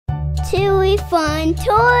Truly Fun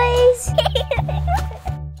Toys!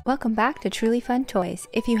 Welcome back to Truly Fun Toys.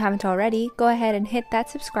 If you haven't already, go ahead and hit that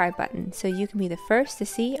subscribe button so you can be the first to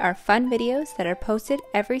see our fun videos that are posted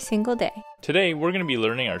every single day. Today we're going to be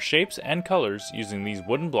learning our shapes and colors using these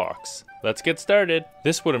wooden blocks. Let's get started.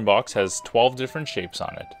 This wooden box has 12 different shapes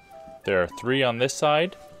on it. There are 3 on this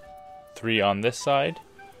side, 3 on this side,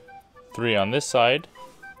 3 on this side,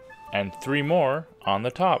 and 3 more on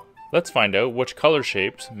the top. Let's find out which color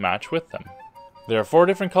shapes match with them. There are 4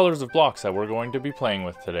 different colors of blocks that we're going to be playing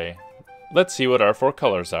with today. Let's see what our 4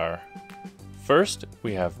 colors are. First,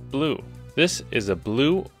 we have blue. This is a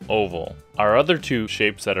blue oval. Our other 2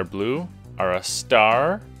 shapes that are blue are a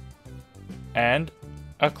star and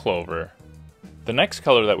a clover. The next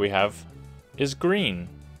color that we have is green.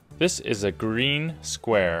 This is a green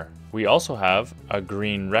square. We also have a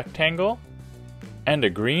green rectangle and a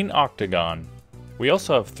green octagon. We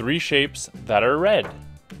also have 3 shapes that are red.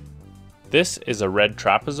 This is a red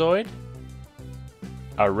trapezoid,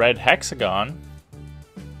 a red hexagon,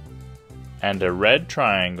 and a red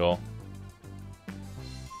triangle.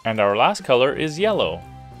 And our last color is yellow.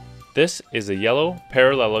 This is a yellow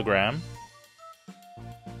parallelogram,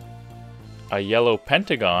 a yellow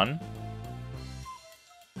pentagon,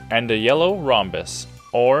 and a yellow rhombus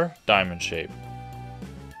or diamond shape.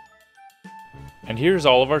 And here's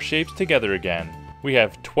all of our shapes together again. We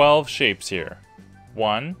have 12 shapes here.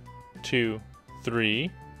 1, 2,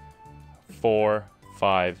 3, 4,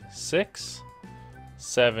 5, 6,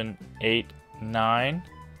 7, 8, 9,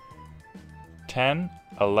 10,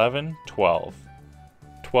 11, 12.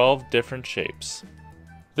 12 different shapes.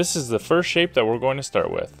 This is the first shape that we're going to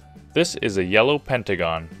start with. This is a yellow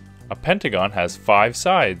pentagon. A pentagon has 5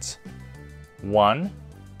 sides. 1,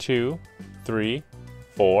 2, 3,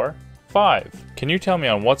 4, 5. Can you tell me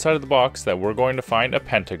on what side of the box that we're going to find a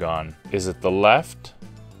pentagon? Is it the left,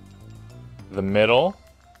 the middle,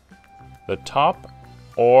 the top,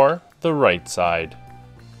 or the right side?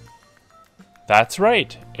 That's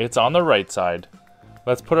right, it's on the right side.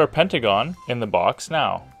 Let's put our pentagon in the box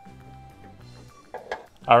now.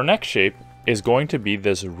 Our next shape is going to be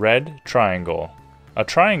this red triangle. A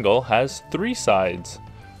triangle has 3 sides.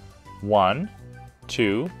 1,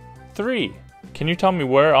 2, 3. Can you tell me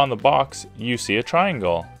where on the box you see a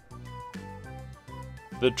triangle?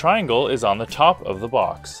 The triangle is on the top of the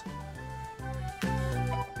box.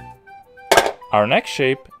 Our next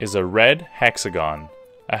shape is a red hexagon.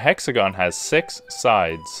 A hexagon has 6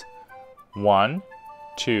 sides. 1,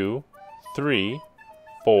 2, 3,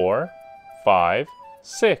 4, 5,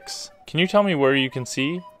 6. Can you tell me where you can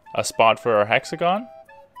see a spot for our hexagon?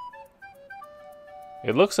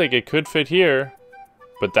 It looks like it could fit here,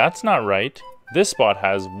 but that's not right. This spot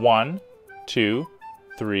has 1, 2,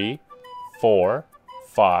 3, 4,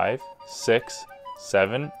 5, 6,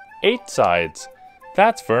 7, 8 sides.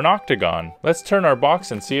 That's for an octagon. Let's turn our box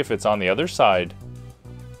and see if it's on the other side.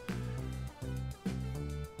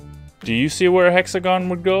 Do you see where a hexagon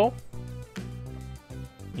would go?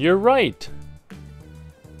 You're right.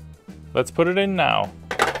 Let's put it in now.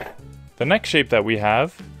 The next shape that we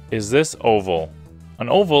have is this oval. An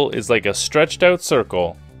oval is like a stretched out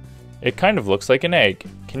circle. It kind of looks like an egg.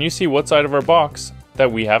 Can you see what side of our box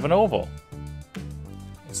that we have an oval?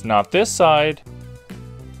 It's not this side,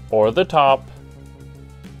 or the top,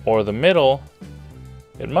 or the middle.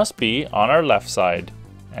 It must be on our left side,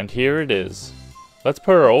 and here it is. Let's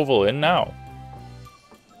put our oval in now.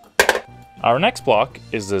 Our next block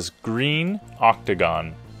is this green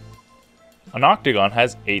octagon. An octagon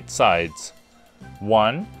has 8 sides.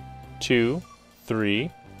 1, 2, 3,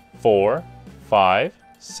 4, 5,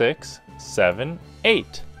 6, 7,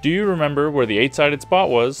 8. Do you remember where the 8-sided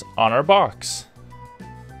spot was on our box?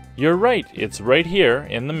 You're right, it's right here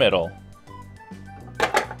in the middle.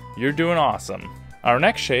 You're doing awesome. Our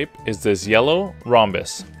next shape is this yellow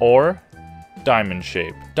rhombus or diamond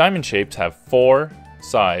shape. Diamond shapes have 4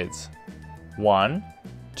 sides. 1,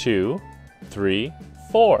 2, 3,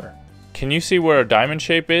 4. Can you see where a diamond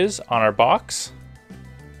shape is on our box?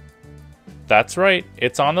 That's right,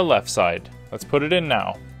 it's on the left side. Let's put it in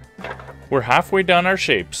now. We're halfway done our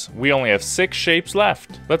shapes. We only have 6 shapes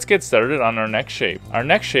left. Let's get started on our next shape. Our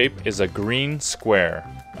next shape is a green square.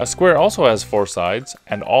 A square also has 4 sides,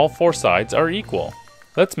 and all 4 sides are equal.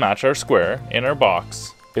 Let's match our square in our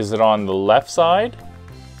box. Is it on the left side?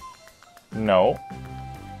 No.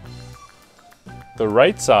 The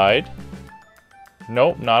right side?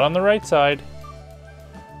 Nope, not on the right side.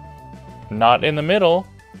 Not in the middle.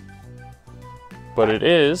 But it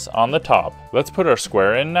is on the top. Let's put our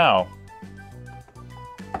square in now.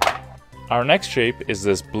 Our next shape is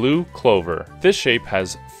this blue clover. This shape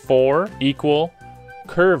has 4 equal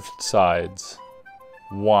curved sides.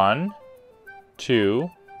 1, 2,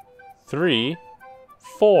 3,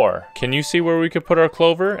 4. Can you see where we could put our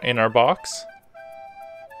clover in our box?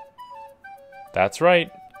 That's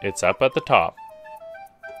right, it's up at the top.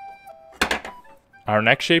 Our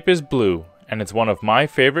next shape is blue, and it's one of my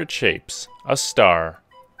favorite shapes, a star.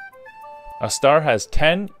 A star has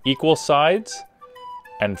 10 equal sides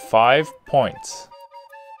and 5 points.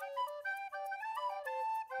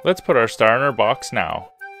 Let's put our star in our box now.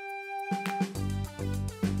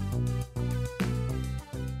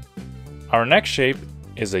 Our next shape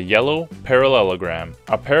is a yellow parallelogram.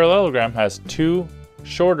 A parallelogram has 2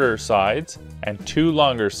 shorter sides and 2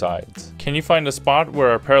 longer sides. Can you find a spot where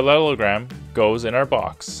our parallelogram goes in our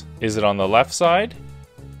box? Is it on the left side?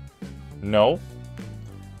 No.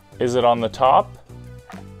 Is it on the top?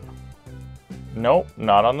 Nope,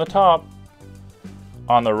 not on the top.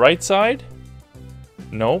 On the right side?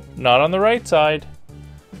 Nope, not on the right side.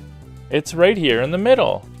 It's right here in the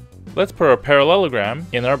middle. Let's put our parallelogram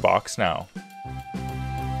in our box now.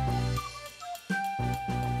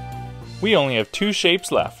 We only have 2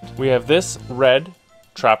 shapes left. We have this red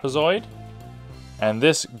trapezoid and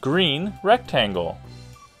this green rectangle.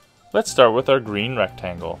 Let's start with our green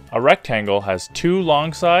rectangle. A rectangle has 2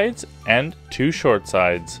 long sides and 2 short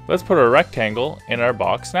sides. Let's put our rectangle in our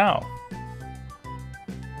box now.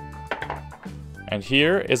 And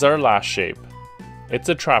here is our last shape. It's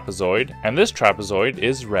a trapezoid, and this trapezoid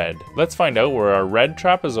is red. Let's find out where our red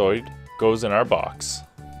trapezoid goes in our box.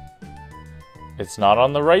 It's not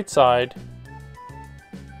on the right side.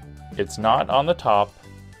 It's not on the top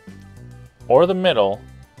or the middle,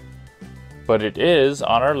 but it is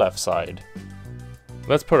on our left side.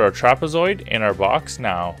 Let's put our trapezoid in our box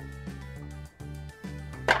now.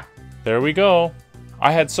 There we go.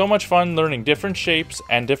 I had so much fun learning different shapes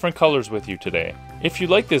and different colors with you today. If you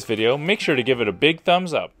like this video, make sure to give it a big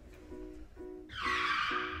thumbs up.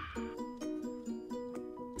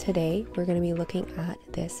 Today, we're going to be looking at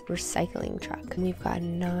this recycling truck. And we've got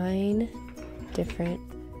 9 different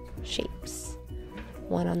shapes.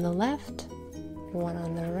 1 on the left, 1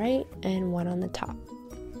 on the right, and 1 on the top.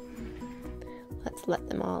 Let's let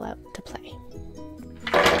them all out to play.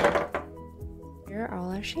 Here are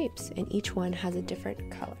all our shapes, and each one has a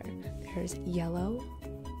different color. There's yellow,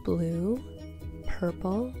 blue,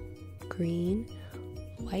 purple, green,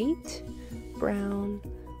 white, brown,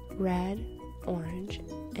 red, orange,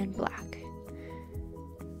 and black.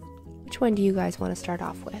 Which one do you guys want to start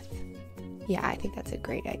off with? Yeah, I think that's a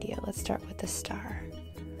great idea. Let's start with the star.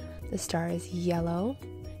 The star is yellow,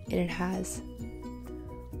 and it has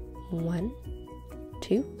 1,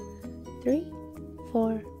 2, 3,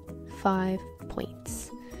 4, 5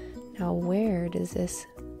 points. Now, where does this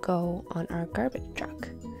go on our garbage truck?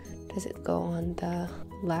 Does it go on the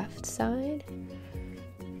left side,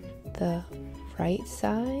 the right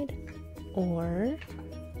side, or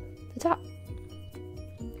the top?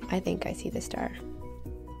 I think I see the star.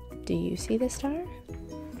 Do you see the star?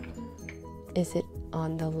 Is it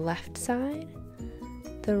on the left side,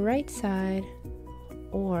 the right side,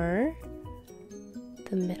 or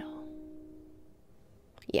the middle?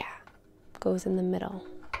 Yeah, goes in the middle.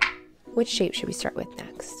 Which shape should we start with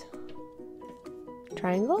next?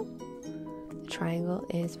 Triangle? The triangle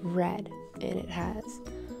is red, and it has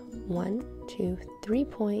 1, 2, 3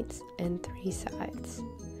 points and 3 sides.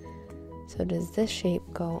 So does this shape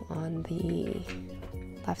go on the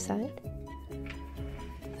left side,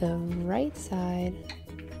 the right side,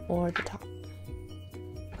 or the top?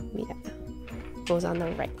 Yeah, goes on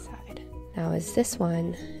the right side. Now, is this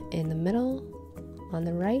one in the middle, on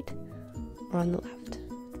the right, or on the left?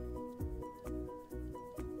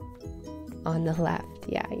 On the left.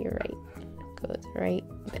 Yeah, you're right. Goes right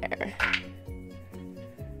there.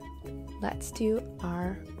 Let's do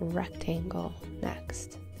our rectangle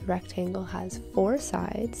next. The rectangle has 4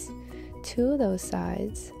 sides. 2 of those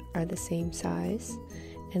sides are the same size,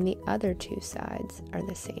 and the other 2 sides are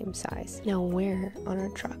the same size. Now, where on our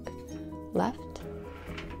truck? Left,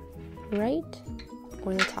 right,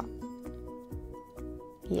 or the top?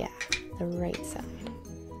 Yeah, the right side.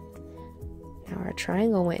 Now our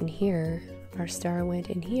triangle went in here, our star went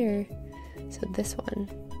in here, so this one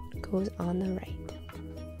goes on the right.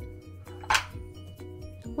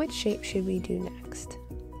 Which shape should we do next?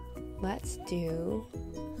 Let's do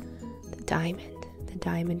the diamond. The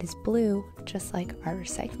diamond is blue, just like our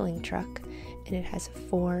recycling truck, and it has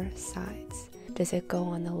 4 sides. Does it go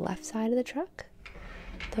on the left side of the truck,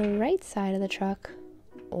 the right side of the truck,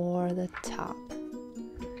 or the top?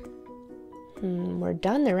 We're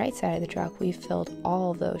done the right side of the truck. We've filled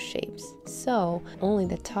all of those shapes. So only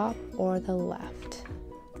the top or the left.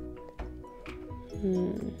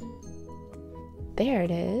 There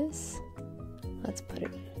it is. Let's put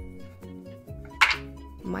it.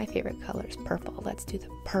 My favorite color is purple. Let's do the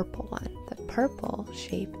purple one. The purple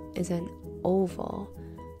shape is an oval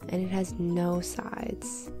and it has no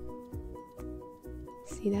sides.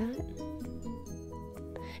 See that?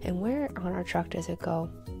 And where on our truck does it go?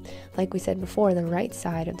 Like we said before, the right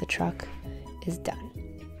side of the truck is done.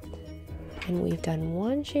 And we've done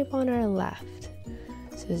one shape on our left.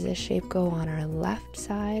 So does this shape go on our left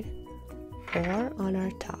side or on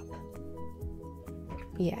our top?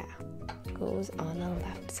 Yeah, it goes on the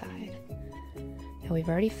left side. Now we've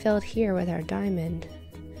already filled here with our diamond.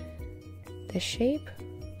 This shape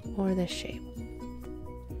or this shape?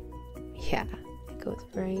 Yeah, it goes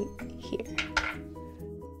right here.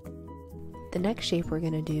 The next shape we're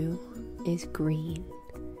gonna do is green.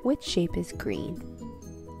 Which shape is green?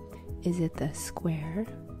 Is it the square,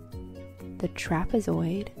 the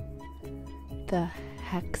trapezoid, the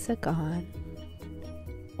hexagon,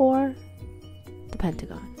 or the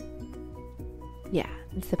pentagon? Yeah,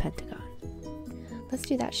 it's the pentagon. Let's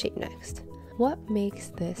do that shape next. What makes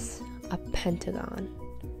this a pentagon?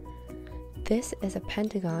 This is a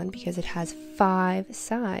pentagon because it has 5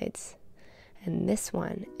 sides. And this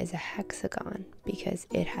one is a hexagon because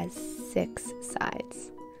it has 6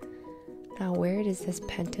 sides. Now, where does this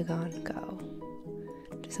pentagon go?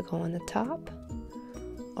 Does it go on the top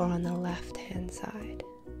or on the left-hand side?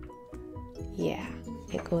 Yeah,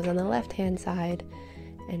 it goes on the left-hand side.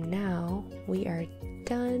 And now we are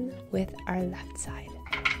done with our left side.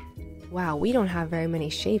 Wow, we don't have very many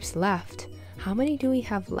shapes left. How many do we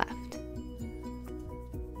have left?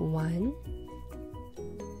 1,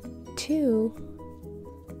 2,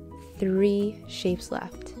 3 shapes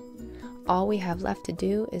left. All we have left to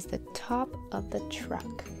do is the top of the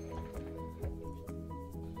truck.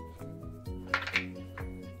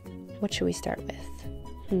 What should we start with?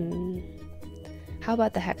 How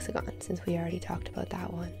about the hexagon, since we already talked about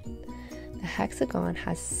that one? The hexagon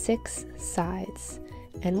has 6 sides.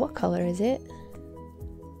 And what color is it?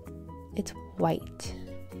 It's white.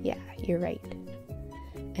 Yeah, you're right.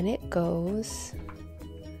 And it goes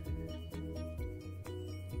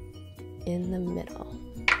in the middle.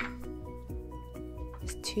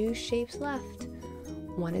 There's 2 shapes left.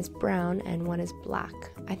 One is brown and one is black.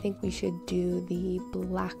 I think we should do the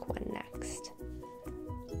black one next.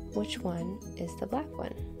 Which one is the black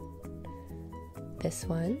one? This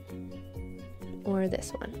one or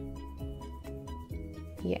this one?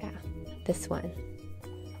 Yeah, this one.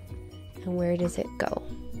 And where does it go?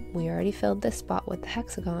 We already filled this spot with the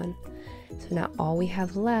hexagon. So now all we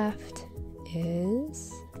have left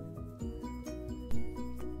is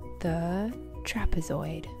the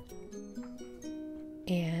trapezoid.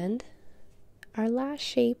 And our last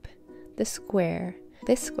shape, the square.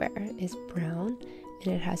 This square is brown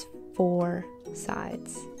and it has 4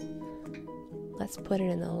 sides. Let's put it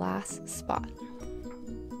in the last spot.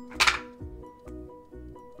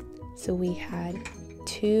 So we had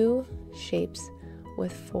 2 shapes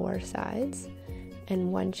with 4 sides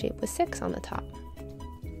and 1 shape with 6 on the top.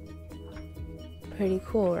 Pretty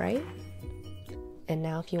cool, right? And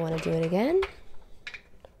now if you want to do it again,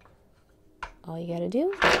 all you gotta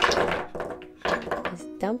do is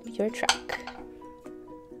dump your truck.